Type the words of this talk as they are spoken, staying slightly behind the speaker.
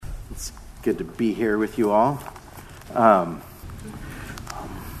Good to be here with you all. Well,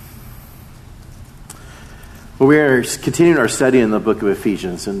 we are continuing our study in the book of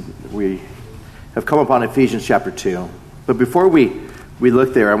Ephesians, and we have come upon Ephesians chapter 2. But before we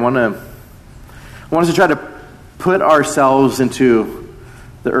look there, I want us to try to put ourselves into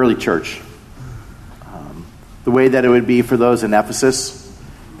the early church. The way that it would be for those in Ephesus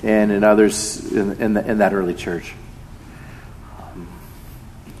and in others in that early church.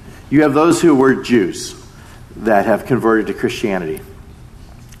 You have those who were Jews that have converted to Christianity.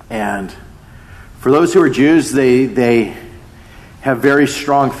 And for those who are Jews, they have very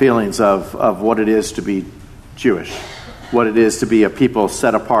strong feelings of what it is to be Jewish, what it is to be a people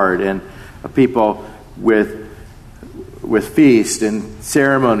set apart and a people with feasts and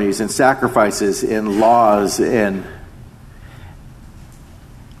ceremonies and sacrifices and laws and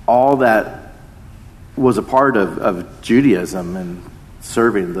all that was a part of Judaism and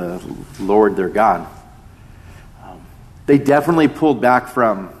serving the Lord their God. They definitely pulled back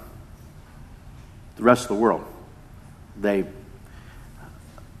from the rest of the world. They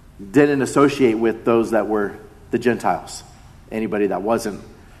didn't associate with those that were the Gentiles, anybody that wasn't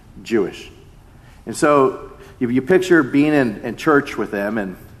Jewish. And so if you picture being in church with them,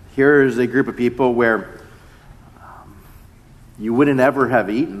 and here's a group of people where you wouldn't ever have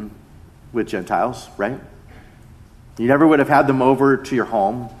eaten with Gentiles, right? You never would have had them over to your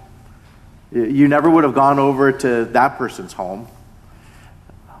home. You never would have gone over to that person's home.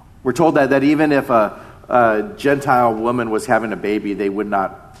 We're told that even if a Gentile woman was having a baby, they would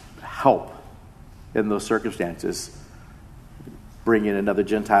not help in those circumstances, bringing another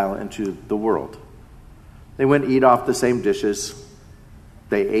Gentile into the world. They wouldn't eat off the same dishes.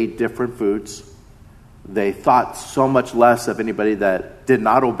 They ate different foods. They thought so much less of anybody that did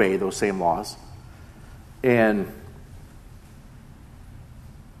not obey those same laws. And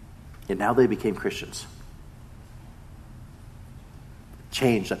now they became Christians.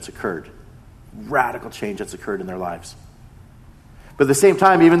 Change that's occurred. Radical change that's occurred in their lives. But at the same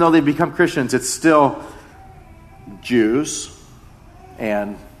time, even though they become Christians, it's still Jews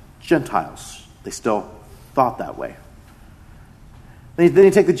and Gentiles. They still thought that way. Then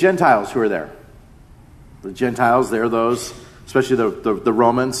you take the Gentiles who are there. The Gentiles, they're those, especially the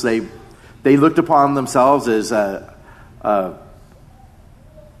Romans, they looked upon themselves as a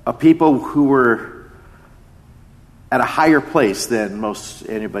people who were at a higher place than most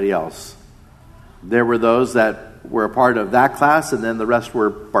anybody else. There were those that were a part of that class, and then the rest were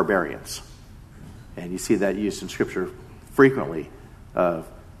barbarians. And you see that used in Scripture frequently,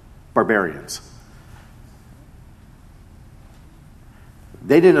 barbarians.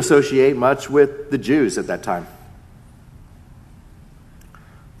 They didn't associate much with the Jews at that time.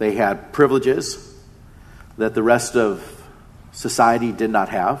 They had privileges that the rest of society did not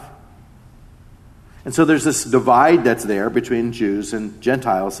have. And so there's this divide that's there between Jews and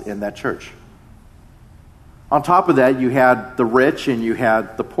Gentiles in that church. On top of that, you had the rich and you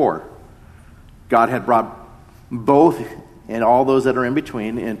had the poor. God had brought both and all those that are in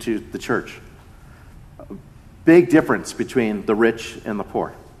between into the church. A big difference between the rich and the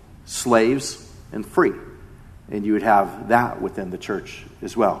poor. Slaves and free. And you would have that within the church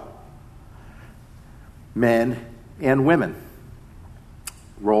as well. Men and women.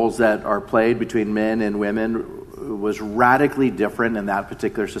 Roles that are played between men and women was radically different in that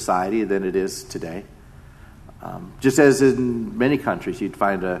particular society than it is today. Just as in many countries, you'd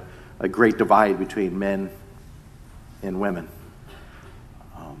find a great divide between men and women.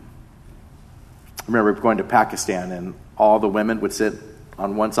 I remember going to Pakistan, and all the women would sit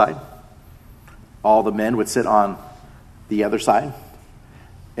on one side. All the men would sit on the other side.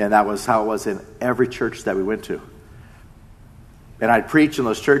 And that was how it was in every church that we went to. And I'd preach in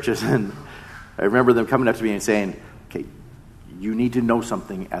those churches, and I remember them coming up to me and saying, okay, you need to know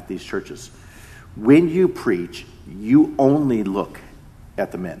something at these churches. When you preach, you only look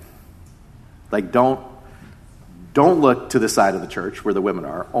at the men. Like, don't look to the side of the church where the women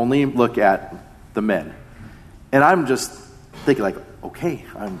are. Only look at the men. And I'm just thinking like, okay,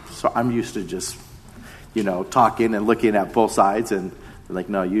 I'm used to just, talking and looking at both sides. And they're like,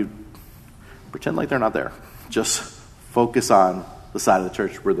 no, you pretend like they're not there. Just focus on the side of the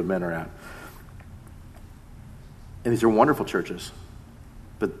church where the men are at. And these are wonderful churches,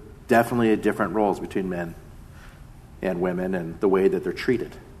 but definitely different roles between men and women and the way that they're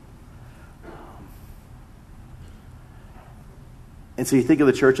treated. And so you think of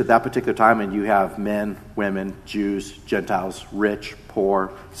the church at that particular time, and you have men, women, Jews, Gentiles, rich,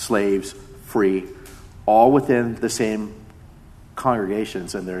 poor, slaves, free, all within the same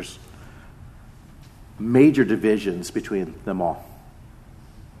congregations, and there's major divisions between them all.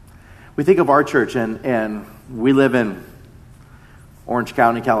 We think of our church, and we live in Orange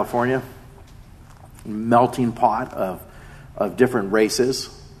County, California, melting pot of different races.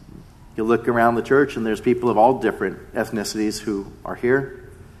 You look around the church, and there's people of all different ethnicities who are here,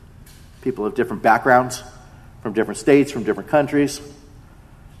 people of different backgrounds, from different states, from different countries,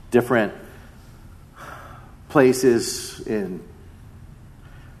 different places in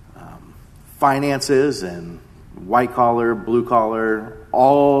finances and white collar, blue collar,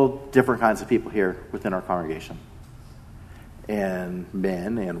 all different kinds of people here within our congregation. And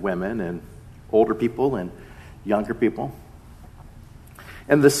men and women and older people and younger people.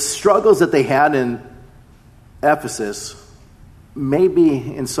 And the struggles that they had in Ephesus may be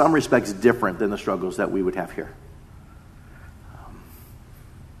in some respects different than the struggles that we would have here.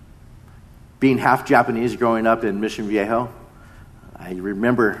 Being half Japanese growing up in Mission Viejo, I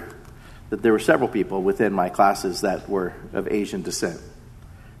remember that there were several people within my classes that were of Asian descent.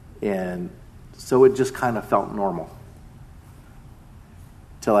 And so it just kind of felt normal.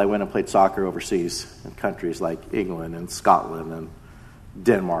 Till I went and played soccer overseas in countries like England and Scotland and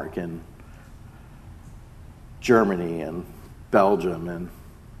Denmark and Germany and Belgium and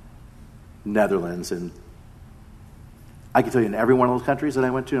Netherlands. And I can tell you in every one of those countries that I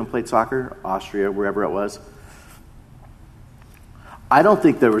went to and played soccer, Austria, wherever it was, I don't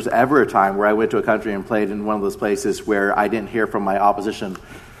think there was ever a time where I went to a country and played in one of those places where I didn't hear from my opposition,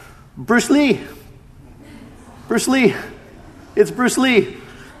 Bruce Lee! Bruce Lee! It's Bruce Lee!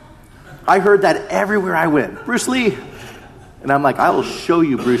 I heard that everywhere I went. Bruce Lee! And I'm like, I will show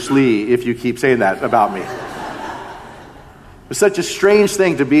you Bruce Lee if you keep saying that about me. It's such a strange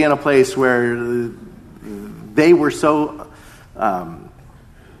thing to be in a place where they were so...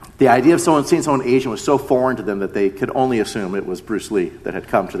 the idea of seeing someone Asian was so foreign to them that they could only assume it was Bruce Lee that had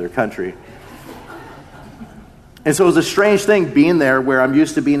come to their country. And so it was a strange thing being there where I'm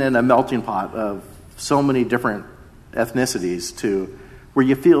used to being in a melting pot of so many different ethnicities to where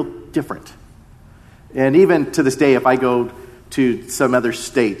you feel different. And even to this day, if I go to some other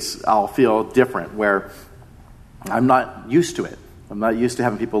states, I'll feel different where I'm not used to it. I'm not used to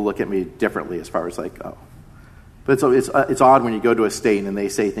having people look at me differently as far as like, oh. But it's odd when you go to a state and they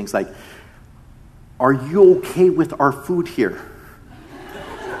say things like, are you okay with our food here?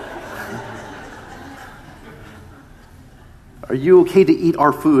 Are you okay to eat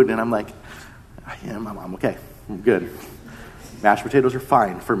our food? And I'm like, I am. I'm okay. I'm good. Mashed potatoes are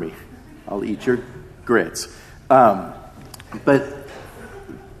fine for me. I'll eat your grits. But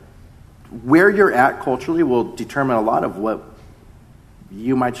where you're at culturally will determine a lot of what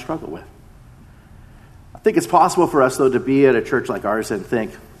you might struggle with. I think it's possible for us, though, to be at a church like ours and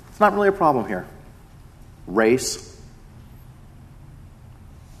think, it's not really a problem here. Race,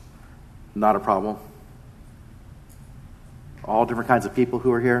 not a problem. All different kinds of people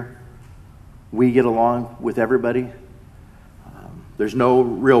who are here. We get along with everybody. There's no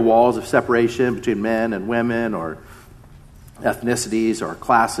real walls of separation between men and women or ethnicities or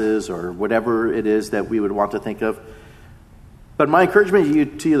classes or whatever it is that we would want to think of. But my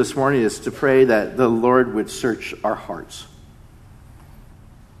encouragement to you this morning is to pray that the Lord would search our hearts.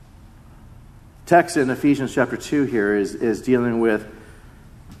 Text in Ephesians chapter 2 here is dealing with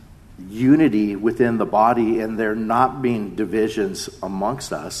unity within the body and there not being divisions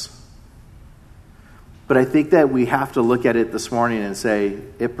amongst us. But I think that we have to look at it this morning and say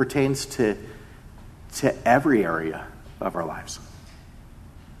it pertains to every area of our lives.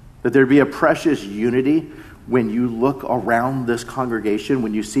 That there be a precious unity when you look around this congregation,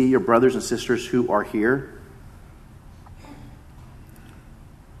 when you see your brothers and sisters who are here.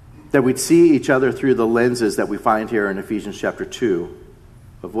 That we'd see each other through the lenses that we find here in Ephesians chapter 2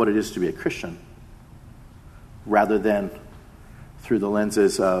 of what it is to be a Christian, rather than through the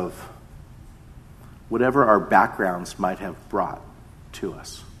lenses of whatever our backgrounds might have brought to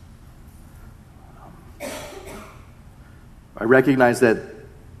us. I recognize that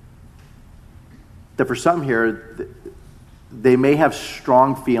for some here, they may have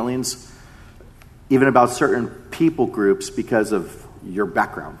strong feelings even about certain people groups because of your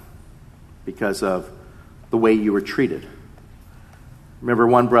background, because of the way you were treated. Remember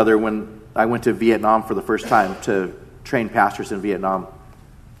one brother, when I went to Vietnam for the first time to train pastors in Vietnam,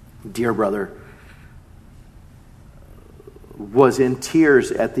 dear brother, was in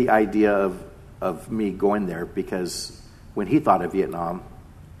tears at the idea of me going there, because when he thought of Vietnam,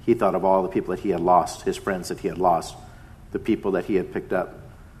 he thought of all the people that he had lost, his friends that he had lost, the people that he had picked up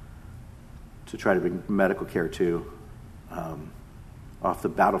to try to bring medical care to off the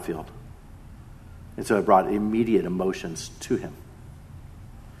battlefield. And so it brought immediate emotions to him.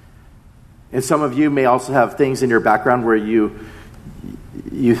 And some of you may also have things in your background where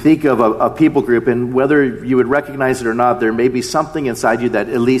you think of a people group, and whether you would recognize it or not, there may be something inside you that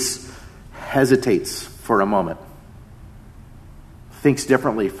at least hesitates for a moment, thinks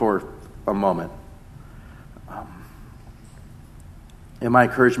differently for a moment. And my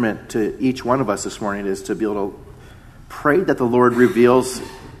encouragement to each one of us this morning is to be able to pray that the Lord reveals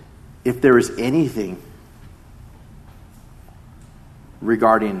if there is anything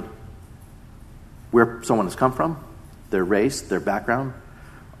regarding where someone has come from, their race, their background,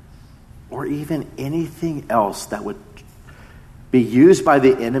 or even anything else that would be used by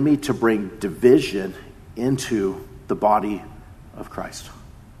the enemy to bring division into the body of Christ.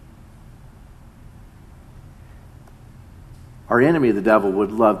 Our enemy, the devil,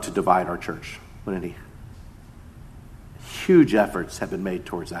 would love to divide our church, wouldn't he? Huge efforts have been made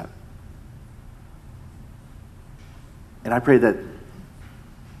towards that. And I pray that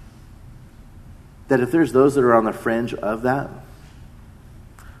if there's those that are on the fringe of that,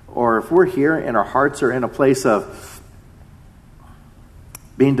 or if we're here and our hearts are in a place of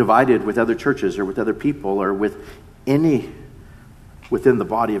being divided with other churches or with other people or with any within the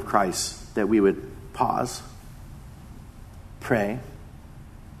body of Christ, that we would pause, pray,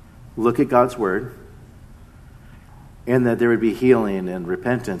 look at God's word, and that there would be healing and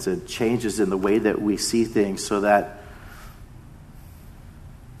repentance and changes in the way that we see things, so that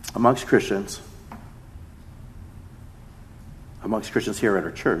amongst Christians here at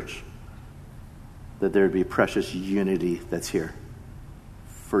our church, that there would be precious unity that's here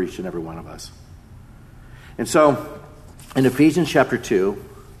for each and every one of us. And so, in Ephesians chapter 2,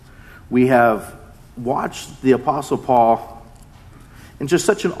 we have watched the Apostle Paul in just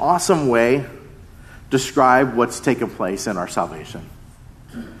such an awesome way describe what's taken place in our salvation.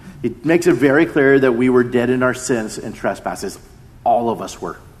 It makes it very clear that we were dead in our sins and trespasses. All of us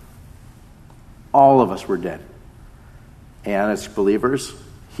were. All of us were dead. And as believers,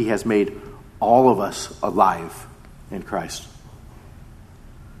 he has made all of us alive in Christ.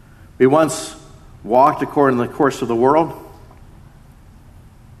 We once walked according to the course of the world.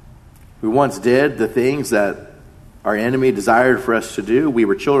 We once did the things that our enemy desired for us to do. We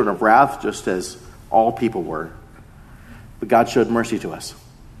were children of wrath, just as all people were. But God showed mercy to us.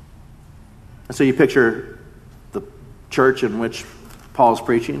 And so you picture the church in which Paul is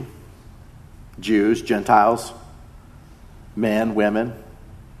preaching. Jews, Gentiles, men, women,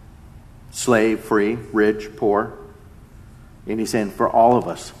 slave, free, rich, poor. And he's saying for all of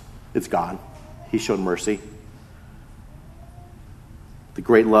us, it's God. He showed mercy. The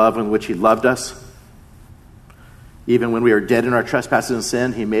great love in which he loved us. Even when we were dead in our trespasses and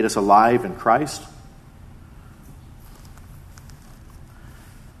sin, he made us alive in Christ.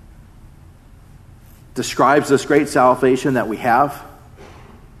 Describes this great salvation that we have.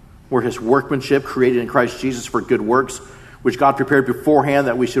 We're his workmanship created in Christ Jesus for good works, which God prepared beforehand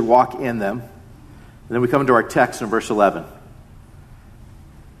that we should walk in them. And then we come into our text in verse 11,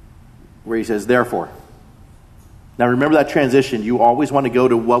 where he says, therefore. Now remember that transition. You always want to go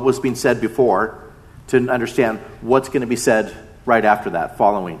to what was being said before to understand what's going to be said right after that,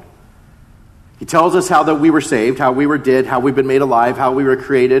 following. He tells us how that we were saved, how we were dead, how we've been made alive, how we were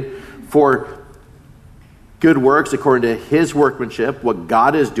created for good works according to his workmanship, what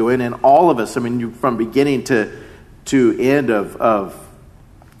God is doing in all of us. I mean, from beginning to end of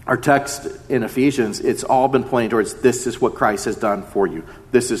our text in Ephesians, it's all been pointing towards this is what Christ has done for you.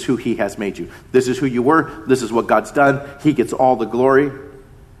 This is who he has made you. This is who you were. This is what God's done. He gets all the glory.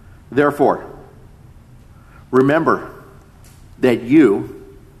 Therefore, remember that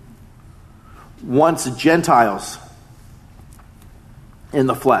you, once Gentiles in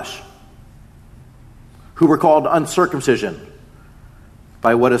the flesh, who were called uncircumcision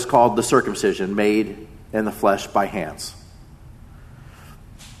by what is called the circumcision made in the flesh by hands.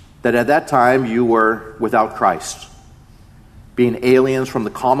 That at that time you were without Christ, being aliens from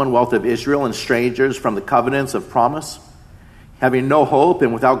the commonwealth of Israel and strangers from the covenants of promise, having no hope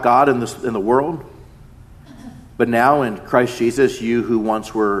and without God in the world. But now in Christ Jesus, you who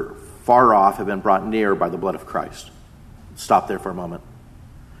once were far off have been brought near by the blood of Christ. Stop there for a moment.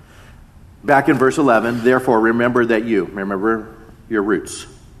 Back in verse 11, therefore remember your roots.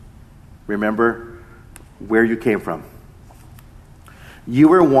 Remember where you came from. You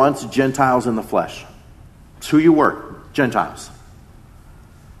were once Gentiles in the flesh. It's who you were, Gentiles.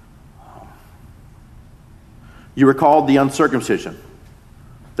 You were called the uncircumcision.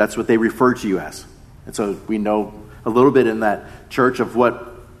 That's what they referred to you as. And so we know a little bit in that church of what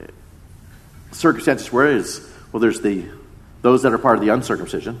circumstances were. There's those that are part of the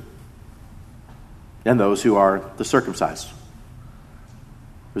uncircumcision and those who are the circumcised.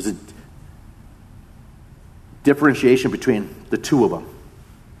 There's a differentiation between the two of them.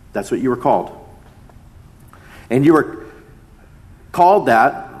 That's what you were called. And you were called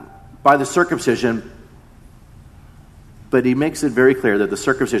that by the circumcision, but he makes it very clear that the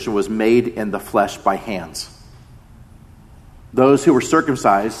circumcision was made in the flesh by hands. Those who were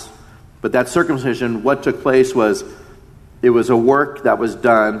circumcised, but that circumcision, what took place was, it was a work that was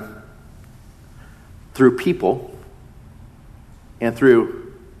done through people and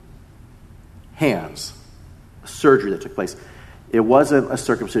through hands, a surgery that took place. It wasn't a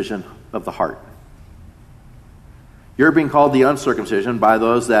circumcision of the heart. You're being called the uncircumcision by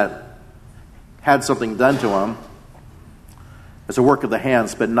those that had something done to them as a work of the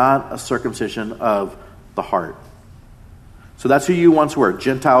hands, but not a circumcision of the heart. So that's who you once were,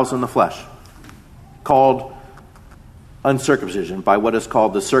 Gentiles in the flesh, called uncircumcision by what is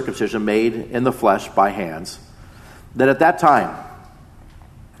called the circumcision made in the flesh by hands. That at that time,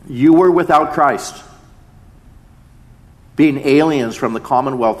 you were without Christ, being aliens from the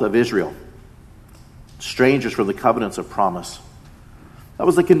commonwealth of Israel, strangers from the covenants of promise. That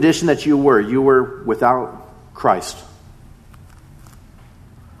was the condition that you were. You were without Christ.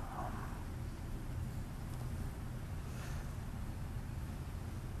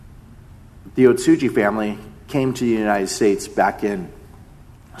 The Otsuji family came to the United States back in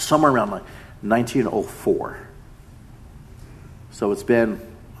somewhere around 1904. So it's been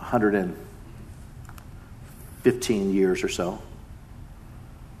 115 years or so.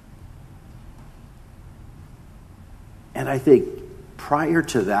 And I think prior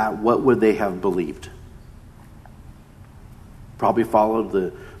to that, what would they have believed? Probably followed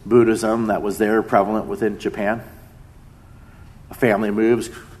the Buddhism that was there prevalent within Japan. A family moves,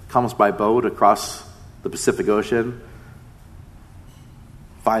 comes by boat across the Pacific Ocean,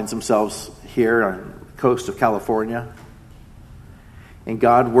 finds themselves here on the coast of California, and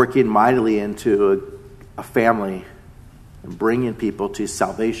God working mightily into a family and bringing people to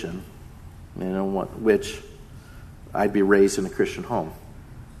salvation, which I'd be raised in a Christian home.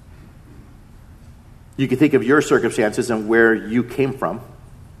 You can think of your circumstances and where you came from,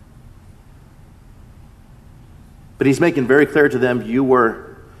 but he's making very clear to them, you were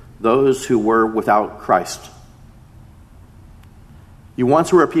those who were without Christ. You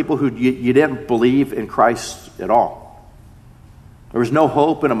once were a people who you didn't believe in Christ at all. There was no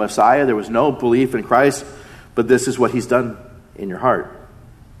hope in a Messiah. There was no belief in Christ, but this is what he's done in your heart.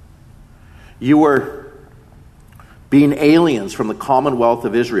 You were being aliens from the commonwealth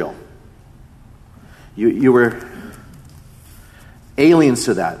of Israel. You were aliens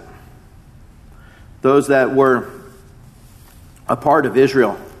to that. Those that were a part of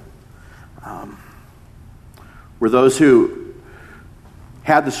Israel were those who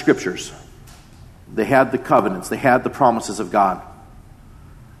had the scriptures. They had the covenants. They had the promises of God.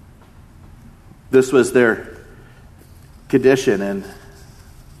 This was their condition, and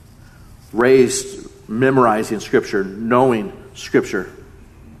raised memorizing Scripture, knowing Scripture,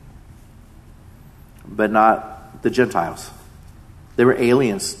 but not the Gentiles. They were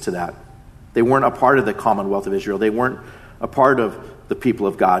aliens to that. They weren't a part of the commonwealth of Israel. They weren't a part of the people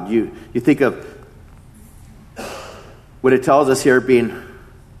of God. You think of what it tells us here, being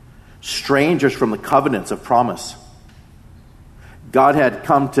strangers from the covenants of promise. God had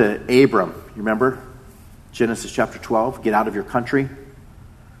come to Abram, you remember? Genesis chapter 12, get out of your country,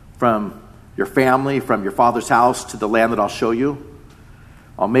 from your family, from your father's house, to the land that I'll show you.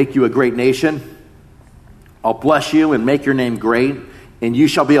 I'll make you a great nation. I'll bless you and make your name great, and you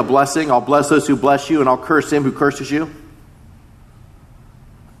shall be a blessing. I'll bless those who bless you, and I'll curse him who curses you.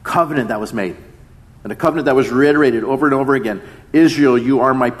 Covenant that was made. And a covenant that was reiterated over and over again. Israel, you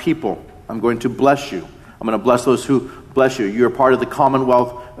are my people. I'm going to bless you. I'm going to bless those who bless you. You are part of the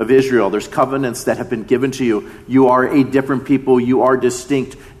commonwealth of Israel. There's covenants that have been given to you. You are a different people. You are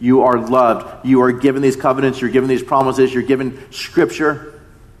distinct. You are loved. You are given these covenants. You're given these promises. You're given Scripture.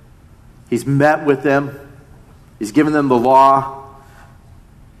 He's met with them. He's given them the law.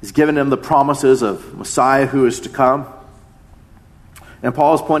 He's given them the promises of Messiah who is to come. And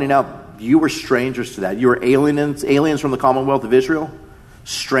Paul is pointing out, you were strangers to that. You were aliens from the commonwealth of Israel,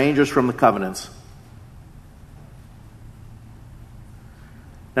 strangers from the covenants.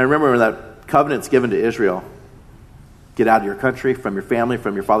 Now remember, when that covenant's given to Israel, get out of your country, from your family,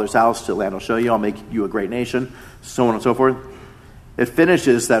 from your father's house, to the land I'll show you. I'll make you a great nation, so on and so forth. It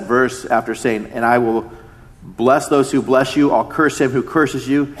finishes that verse after saying, and I will bless those who bless you. I'll curse him who curses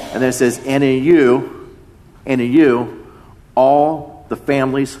you. And then it says, and in you, all the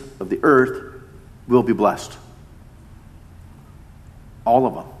families of the earth will be blessed. All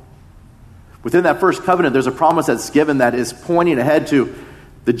of them. Within that first covenant, there's a promise that's given that is pointing ahead to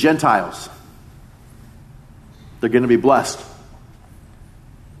the Gentiles. They're going to be blessed.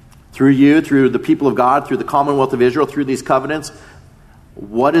 through you, through the people of God, through the Commonwealth of Israel, through these covenants,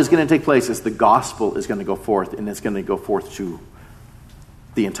 what is going to take place is the gospel is going to go forth, and it's going to go forth to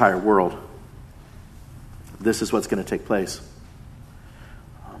the entire world. This is what's going to take place.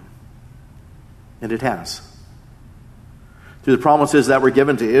 And it has. Through the promises that were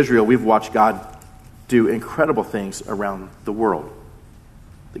given to Israel, we've watched God do incredible things around the world.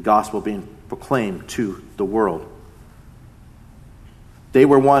 The gospel being proclaimed to the world. They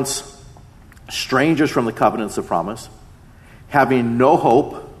were once strangers from the covenants of promise, having no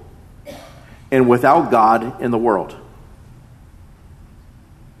hope, and without God in the world.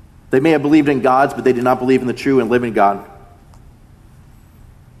 They may have believed in gods, but they did not believe in the true and living God.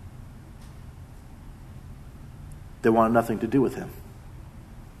 They wanted nothing to do with him.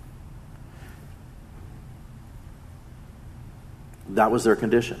 That was their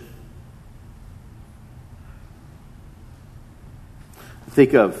condition.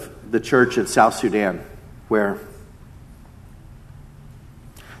 Think of the church in South Sudan, where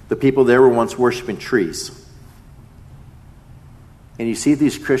the people there were once worshiping trees. And you see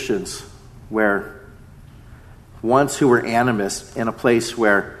these Christians where once who were animists in a place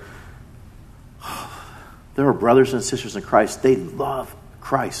where there are brothers and sisters in Christ. They love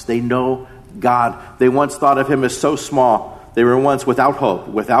Christ. They know God. They once thought of him as so small. They were once without hope,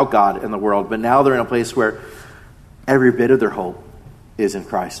 without God in the world. But now they're in a place where every bit of their hope is in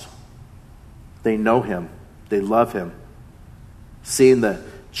Christ. They know him. They love him. Seeing the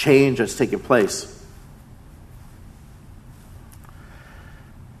change that's taken place.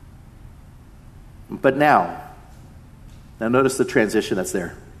 But now notice the transition that's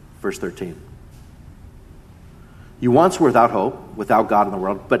there. Verse 13. You once were without hope, without God in the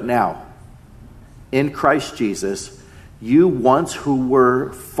world, but now, in Christ Jesus, you once who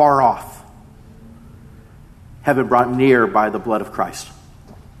were far off have been brought near by the blood of Christ.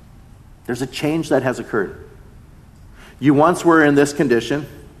 There's a change that has occurred. You once were in this condition,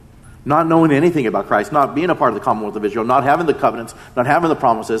 not knowing anything about Christ, not being a part of the Commonwealth of Israel, not having the covenants, not having the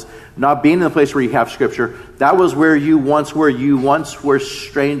promises, not being in the place where you have Scripture. That was where you once were. You once were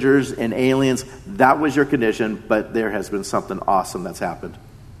strangers and aliens. That was your condition, but there has been something awesome that's happened.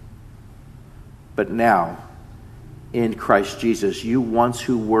 But now, in Christ Jesus, you once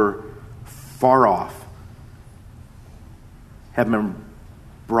who were far off have been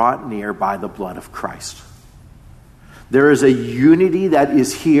brought near by the blood of Christ. There is a unity that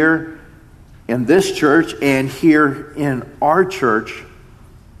is here in this church and here in our church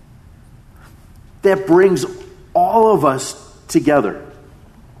that brings all of us together.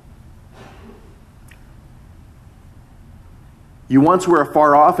 You once were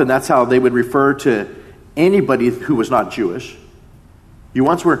afar off, and that's how they would refer to anybody who was not Jewish. You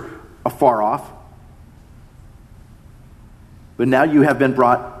once were afar off, but now you have been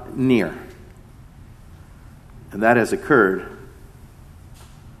brought near. And that has occurred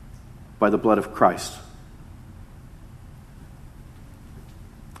by the blood of Christ.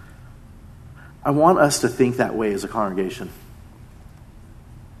 I want us to think that way as a congregation.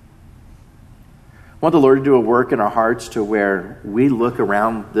 I want the Lord to do a work in our hearts to where we look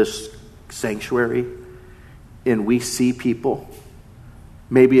around this sanctuary and we see people,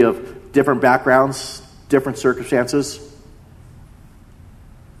 maybe of different backgrounds, different circumstances,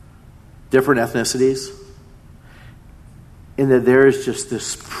 different ethnicities. And that there is just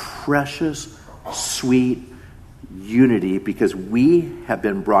this precious, sweet unity because we have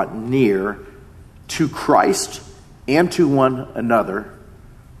been brought near to Christ and to one another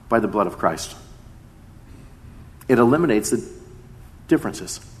by the blood of Christ. It eliminates the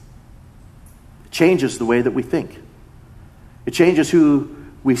differences. It changes the way that we think. It changes who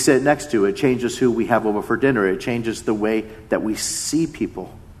we sit next to. It changes who we have over for dinner. It changes the way that we see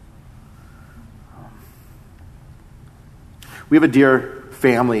people. We have a dear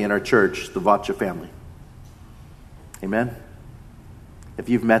family in our church, the Vacha family. Amen? If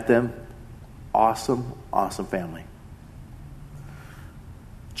you've met them, awesome, awesome family.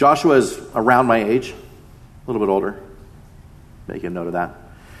 Joshua is around my age, a little bit older. Make a note of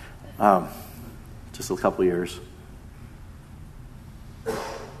that. Just a couple years.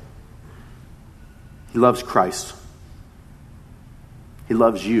 He loves Christ. He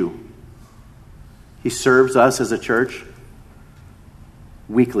loves you. He serves us as a church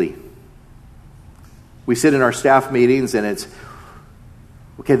weekly. We sit in our staff meetings and it's,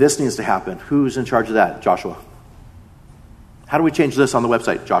 okay, this needs to happen. Who's in charge of that? Joshua. How do we change this on the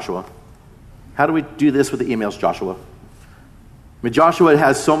website? Joshua. How do we do this with the emails? Joshua. I mean, Joshua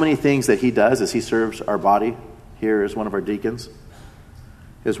has so many things that he does as he serves our body here as one of our deacons.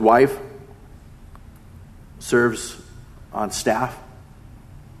 His wife serves on staff.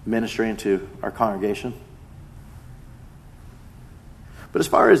 ministering to our congregation. But as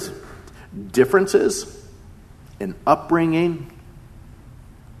far as differences in upbringing,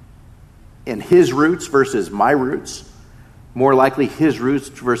 in his roots versus my roots, more likely his roots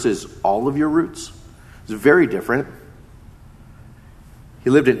versus all of your roots, it's very different. He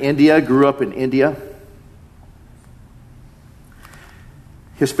lived in India, grew up in India.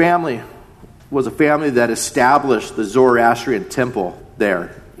 His family was a family that established the Zoroastrian temple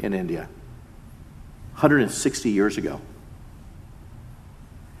there in India 160 years ago.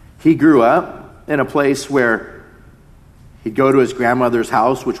 He grew up in a place where he'd go to his grandmother's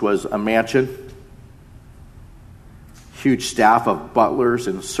house, which was a mansion, huge staff of butlers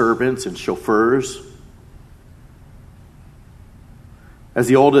and servants and chauffeurs. As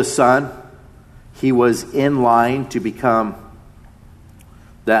the oldest son, he was in line to become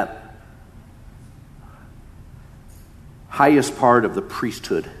that highest part of the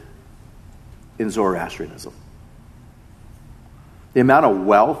priesthood in Zoroastrianism. The amount of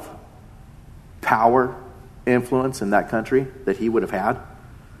wealth, power, influence in that country that he would have had,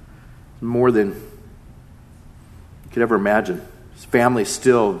 more than you could ever imagine. His family's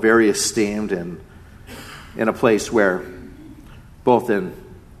still very esteemed and in a place where both in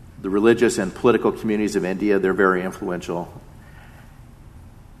the religious and political communities of India, they're very influential.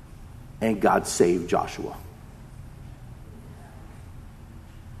 And God saved Joshua.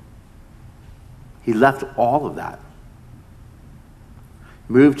 He left all of that,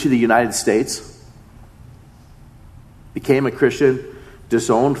 moved to the United States, became a Christian,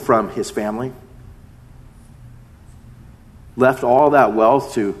 disowned from his family, left all that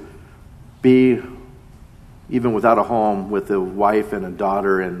wealth to be, even without a home, with a wife and a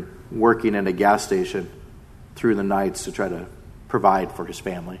daughter and working in a gas station through the nights to try to provide for his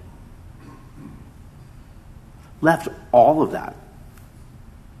family. Left all of that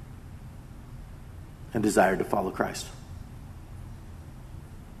and desired to follow Christ.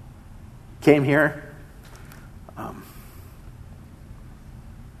 Came here.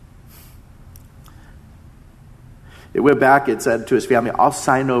 It went back, it said to his family, I'll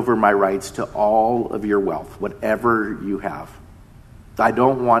sign over my rights to all of your wealth, whatever you have. I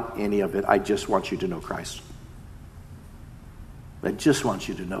don't want any of it. I just want you to know Christ. I just want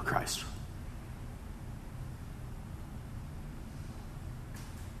you to know Christ.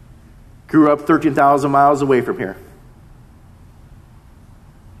 Grew up 13,000 miles away from here.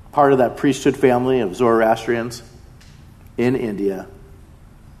 Part of that priesthood family of Zoroastrians in India.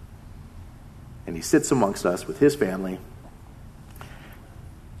 And he sits amongst us with his family.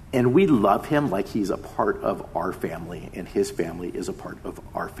 And we love him like he's a part of our family, and his family is a part of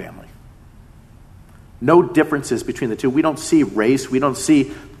our family. No differences between the two. We don't see race. We don't see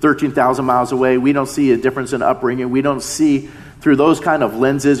 13,000 miles away. We don't see a difference in upbringing. We don't see through those kind of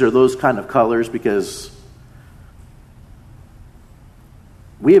lenses or those kind of colors, because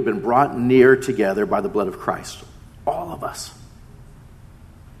we have been brought near together by the blood of Christ. All of us.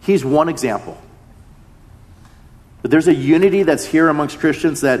 He's one example. But there's a unity that's here amongst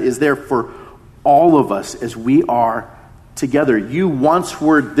Christians that is there for all of us as we are together. You once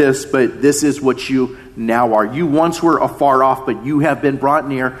were this, but this is what you now are. You once were afar off, but you have been brought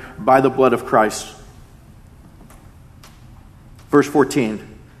near by the blood of Christ. Verse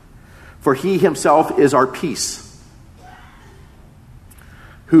 14, for he himself is our peace,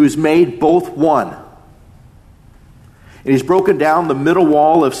 who's made both one. And he's broken down the middle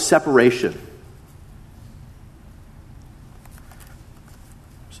wall of separation.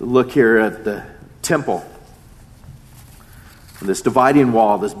 So look here at the temple. This dividing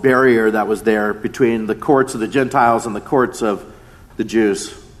wall, this barrier that was there between the courts of the Gentiles and the courts of the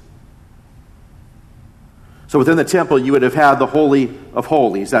Jews. So within the temple, you would have had the Holy of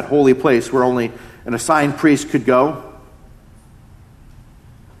Holies, that holy place where only an assigned priest could go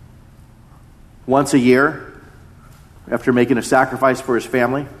once a year after making a sacrifice for his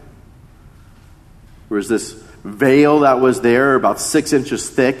family. There was this veil that was there about 6 inches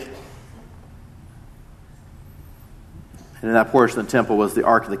thick. And in that portion of the temple was the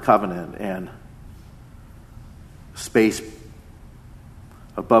Ark of the Covenant, and space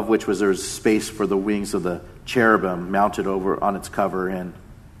above which was there was space for the wings of the cherubim mounted over on its cover, and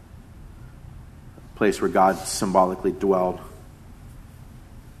a place where God symbolically dwelled.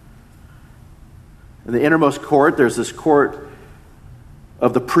 In the innermost court, there's this court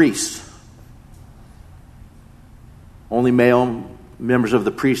of the priests. Only male members of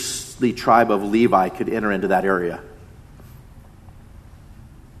the priestly tribe of Levi could enter into that area.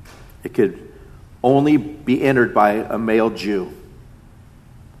 It could only be entered by a male Jew.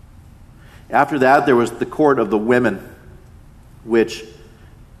 After that, there was the court of the women, which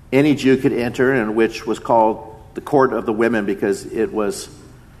any Jew could enter, and which was called the court of the women because it was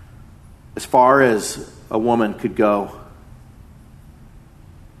as far as a woman could go.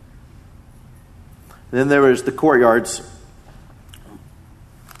 And then there was the courtyards.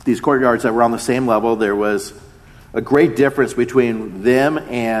 These courtyards that were on the same level, there was a great difference between them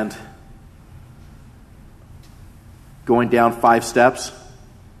and going down 5 steps.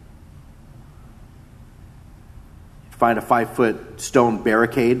 Find a 5-foot stone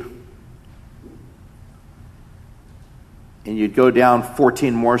barricade. And you'd go down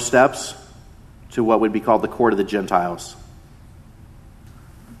 14 more steps to what would be called the court of the Gentiles.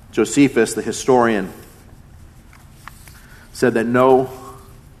 Josephus, the historian, said that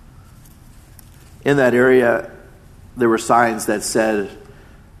in that area, there were signs that said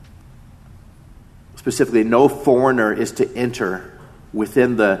specifically no foreigner is to enter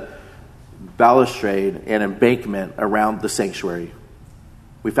within the balustrade and embankment around the sanctuary.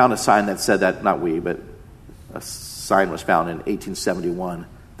 We found a sign that said that, not we, but a sign was found in 1871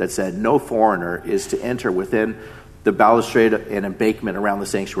 that said no foreigner is to enter within the balustrade and embankment around the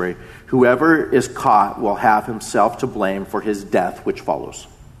sanctuary. Whoever is caught will have himself to blame for his death, which follows.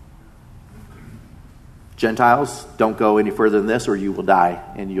 Gentiles, don't go any further than this or you will die,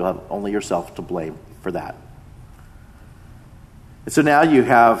 and you'll have only yourself to blame for that. And so now you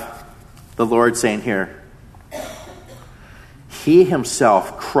have the Lord saying here, He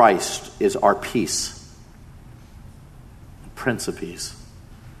himself, Christ, is our peace, Prince of Peace,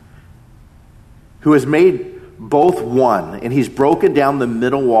 who has made both one, and he's broken down the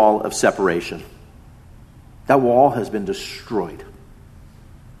middle wall of separation. That wall has been destroyed.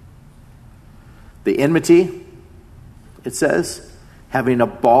 The enmity, it says, having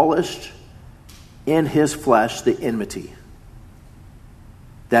abolished in his flesh the enmity.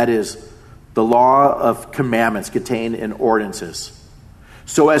 That is the law of commandments contained in ordinances,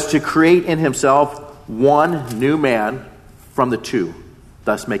 so as to create in himself one new man from the two,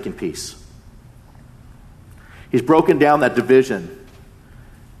 thus making peace. He's broken down that division.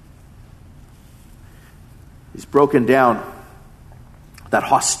 He's broken down that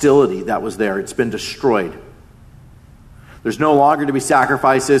hostility that was there. It's been destroyed. There's no longer to be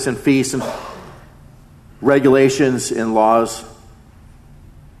sacrifices and feasts and regulations and laws.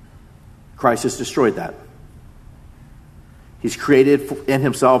 Christ has destroyed that. He's created in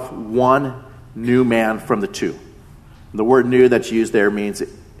himself one new man from the two. The word new that's used there means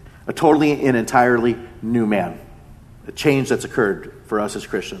a totally and entirely new man. A change that's occurred for us as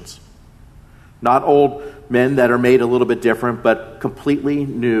Christians. Not old men that are made a little bit different, but completely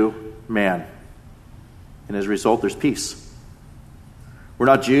new man. And as a result, there's peace. We're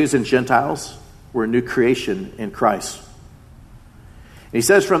not Jews and Gentiles. We're a new creation in Christ. And he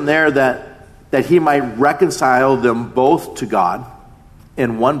says from there that he might reconcile them both to God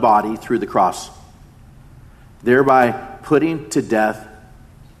in one body through the cross, thereby putting to death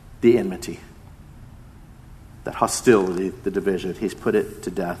the enmity, that hostility, the division. He's put it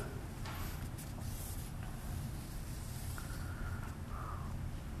to death.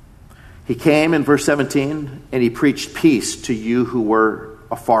 He came in verse 17 and he preached peace to you who were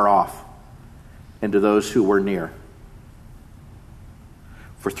afar off and to those who were near.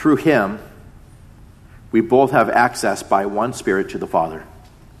 For through him we both have access by one Spirit to the Father.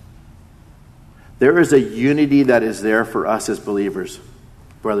 There is a unity that is there for us as believers,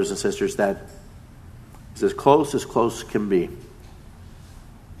 brothers and sisters, that is as close can be.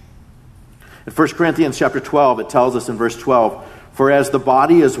 In 1 Corinthians chapter 12, it tells us in verse 12, for as the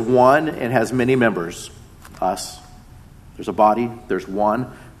body is one and has many members, us, there's a body, there's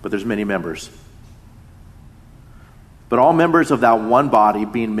one, but there's many members. But all members of that one body,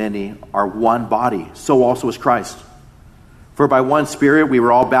 being many, are one body. So also is Christ. For by one Spirit we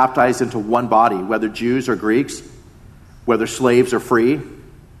were all baptized into one body, whether Jews or Greeks, whether slaves or free.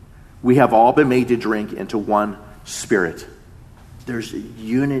 We have all been made to drink into one Spirit. There's a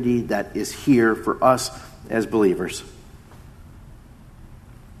unity that is here for us as believers.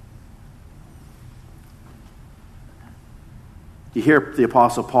 You hear the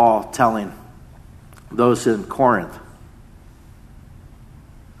Apostle Paul telling those in Corinth,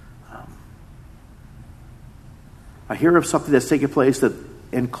 I hear of something that's taking place that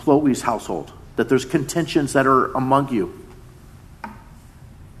in Chloe's household, that there's contentions that are among you.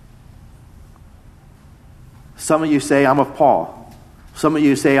 Some of you say, I'm of Paul. Some of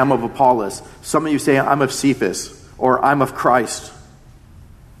you say, I'm of Apollos. Some of you say, I'm of Cephas, or I'm of Christ.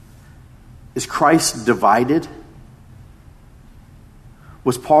 Is Christ divided?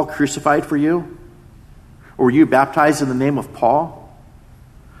 Was Paul crucified for you? Or were you baptized in the name of Paul?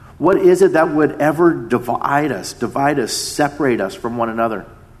 What is it that would ever divide us, separate us from one another?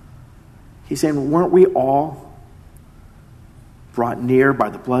 He's saying, weren't we all brought near by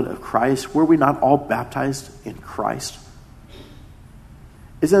the blood of Christ? Were we not all baptized in Christ?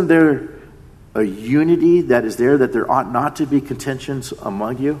 Isn't there a unity that is there, that there ought not to be contentions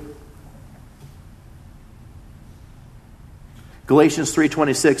among you? Galatians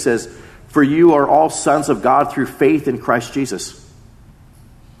 3:26 says, "For you are all sons of God through faith in Christ Jesus.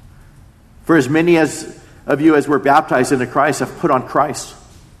 For as many of you as were baptized into Christ have put on Christ.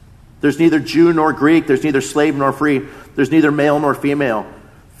 There's neither Jew nor Greek, there's neither slave nor free, there's neither male nor female,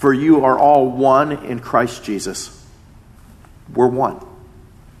 for you are all one in Christ Jesus." We're one.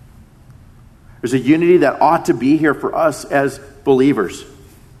 There's a unity that ought to be here for us as believers.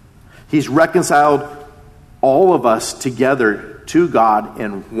 He's reconciled all of us together to God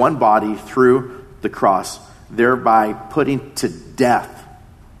in one body through the cross, thereby putting to death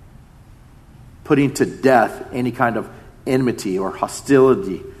any kind of enmity or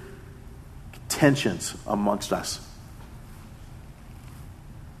hostility, tensions amongst us.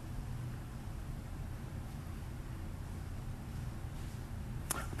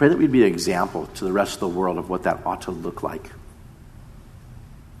 I pray that we'd be an example to the rest of the world of what that ought to look like.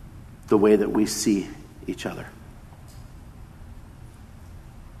 The way that we see each other.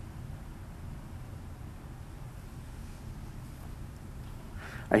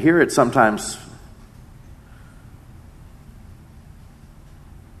 I hear it sometimes,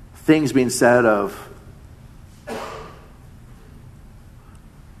 things being said of, well,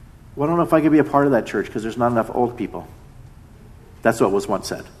 I don't know if I could be a part of that church because there's not enough old people. That's what was once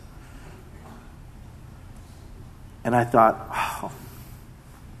said. And I thought, oh,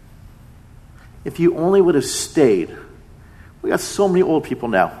 if you only would have stayed. We got so many old people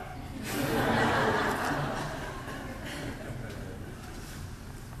now.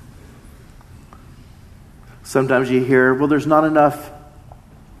 Sometimes you hear, well, there's not enough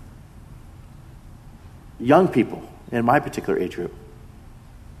young people in my particular age group.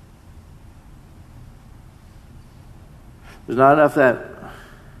 There's not enough that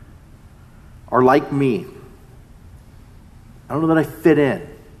are like me. I don't know that I fit in.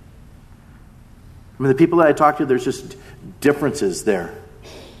 I mean, the people that I talk to, there's just differences there.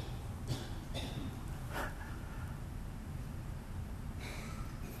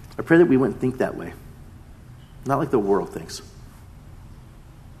 I pray that we wouldn't think that way. Not like the world thinks. It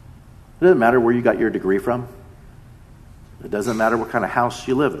doesn't matter where you got your degree from. It doesn't matter what kind of house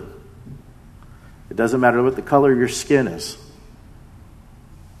you live in. It doesn't matter what the color of your skin is.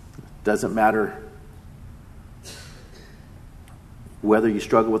 It doesn't matter whether you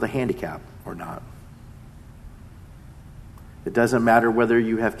struggle with a handicap or not. It doesn't matter whether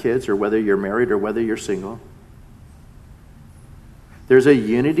you have kids or whether you're married or whether you're single. There's a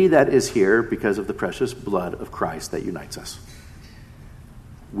unity that is here because of the precious blood of Christ that unites us.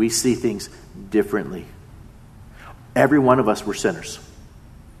 We see things differently. Every one of us were sinners.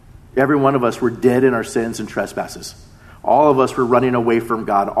 Every one of us were dead in our sins and trespasses. All of us were running away from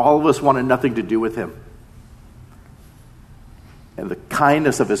God. All of us wanted nothing to do with Him. And the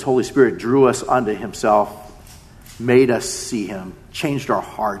kindness of His Holy Spirit drew us unto Himself, made us see Him, changed our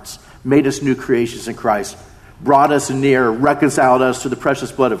hearts, made us new creations in Christ, brought us near, reconciled us to the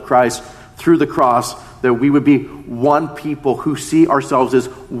precious blood of Christ through the cross, that we would be one people who see ourselves as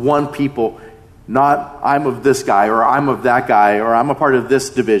one people. Not, I'm of this guy, or I'm of that guy, or I'm a part of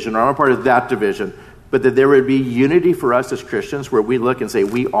this division, or I'm a part of that division. But that there would be unity for us as Christians where we look and say,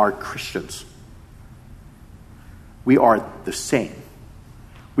 we are Christians. We are the same.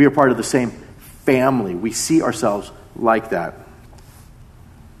 We are part of the same family. We see ourselves like that.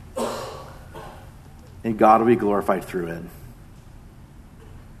 And God will be glorified through it.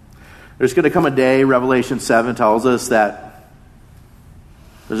 There's going to come a day, Revelation 7 tells us, that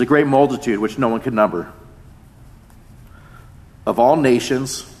there's a great multitude which no one can number, of all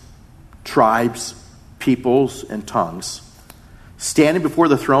nations, tribes, peoples, and tongues, standing before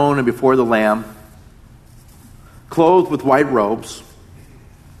the throne and before the Lamb, clothed with white robes,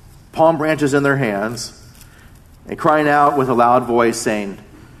 palm branches in their hands, and crying out with a loud voice, saying,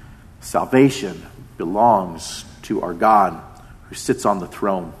 "Salvation belongs to our God who sits on the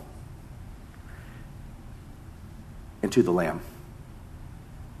throne and to the Lamb."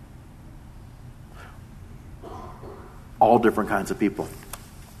 All different kinds of people.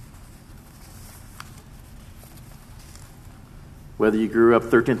 Whether you grew up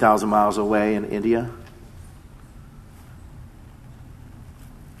 13,000 miles away in India,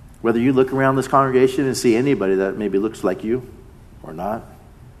 whether you look around this congregation and see anybody that maybe looks like you or not,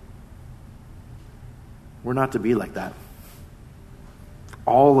 we're not to be like that.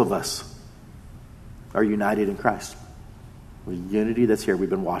 All of us are united in Christ. The unity that's here, we've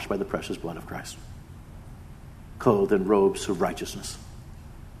been washed by the precious blood of Christ, clothed in robes of righteousness.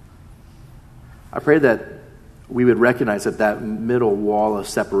 I pray that we would recognize that that middle wall of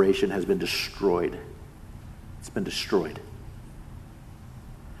separation has been destroyed. It's been destroyed.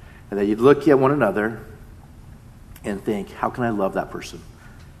 And that you'd look at one another and think, how can I love that person?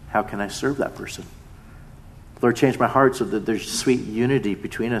 How can I serve that person? Lord, change my heart so that there's sweet unity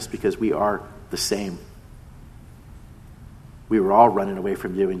between us because we are the same. We were all running away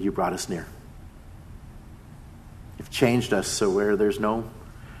from you and you brought us near. You've changed us so where there's no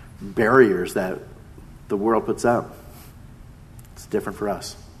barriers that the world puts up. It's different for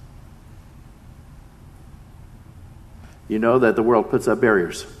us. You know that the world puts up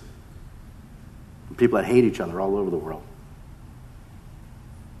barriers. People that hate each other all over the world.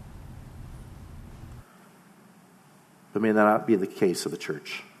 But may that not be the case of the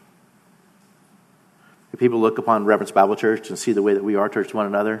church. If people look upon Reverence Bible Church and see the way that we are towards one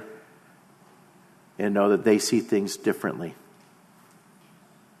another and know that they see things differently.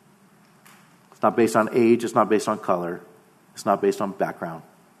 It's not based on age. It's not based on color. It's not based on background.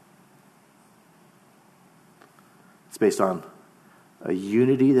 It's based on a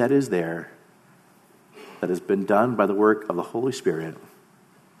unity that is there, that has been done by the work of the Holy Spirit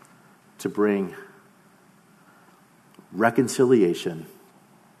to bring reconciliation,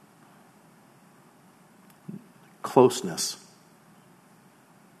 closeness.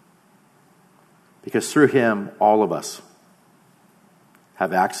 Because through him, all of us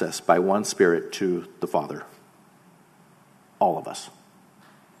have access by one Spirit to the Father. All of us.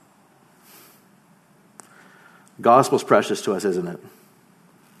 The gospel's precious to us, isn't it?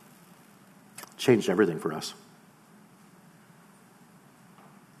 Changed everything for us.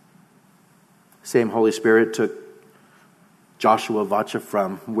 Same Holy Spirit took Joshua Vacha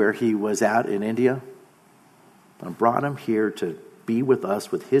from where he was at in India and brought him here to be with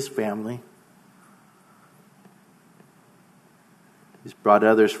us, with his family. He's brought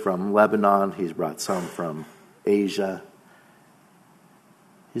others from Lebanon. He's brought some from Asia.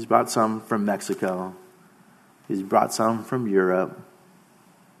 He's brought some from Mexico. He's brought some from Europe.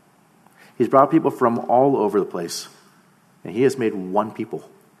 He's brought people from all over the place. And he has made one people.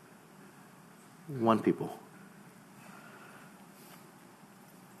 One people.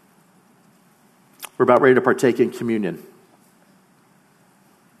 We're about ready to partake in communion.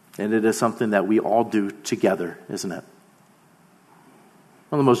 And it is something that we all do together, isn't it?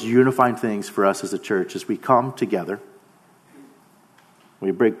 One of the most unifying things for us as a church is we come together.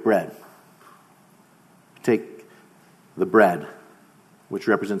 We break bread. We take the bread, which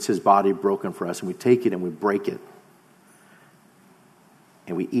represents his body broken for us, and we take it and we break it.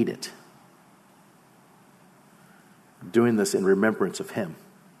 And we eat it. Doing this in remembrance of him.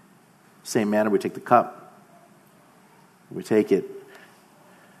 Same manner, we take the cup. We take it,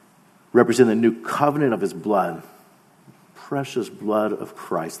 representing the new covenant of his blood. Precious blood of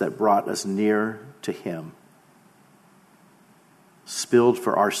Christ that brought us near to him. Spilled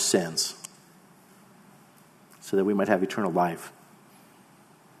for our sins. So that we might have eternal life.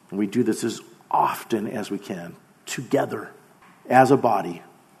 And we do this as often as we can. Together. As a body.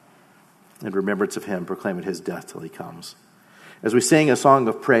 In remembrance of him, proclaiming his death till he comes. As we sing a song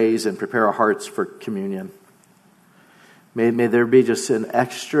of praise and prepare our hearts for communion, may there be just an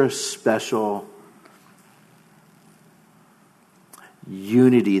extra special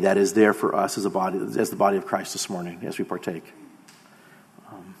unity that is there for us as a body, as the body of Christ this morning, as we partake.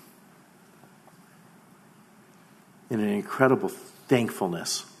 In an incredible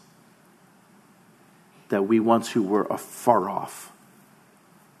thankfulness that we once who were afar off,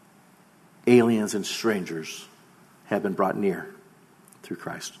 aliens and strangers, have been brought near through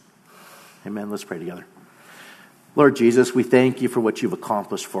Christ. Amen. Let's pray together. Lord Jesus, we thank you for what you've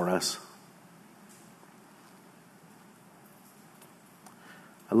accomplished for us.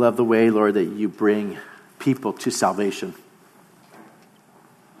 I love the way, Lord, that you bring people to salvation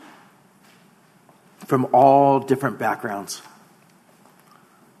from all different backgrounds.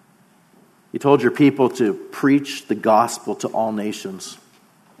 You told your people to preach the gospel to all nations,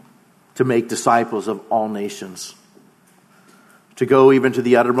 to make disciples of all nations, to go even to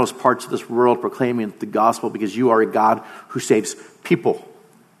the uttermost parts of this world proclaiming the gospel because you are a God who saves people.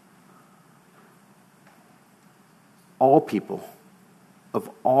 All people of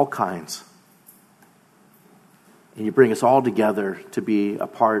all kinds. And you bring us all together to be a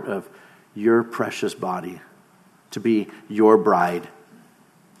part of your precious body, to be your bride,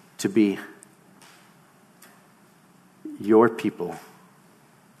 to be your people,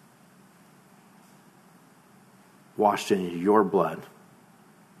 washed in your blood,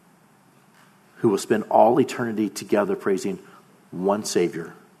 who will spend all eternity together praising one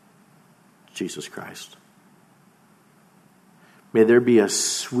Savior, Jesus Christ. May there be a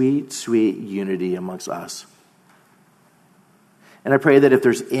sweet, sweet unity amongst us. And I pray that if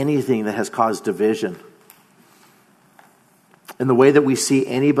there's anything that has caused division in the way that we see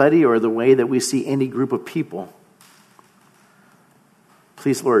anybody or the way that we see any group of people,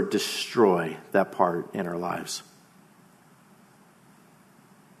 please, Lord, destroy that part in our lives.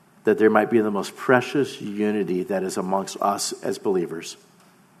 That there might be the most precious unity that is amongst us as believers.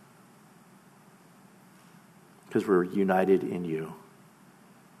 Because we're united in you.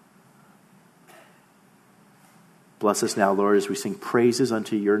 Bless us now, Lord, as we sing praises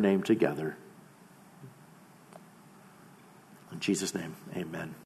unto your name together. In Jesus' name, amen.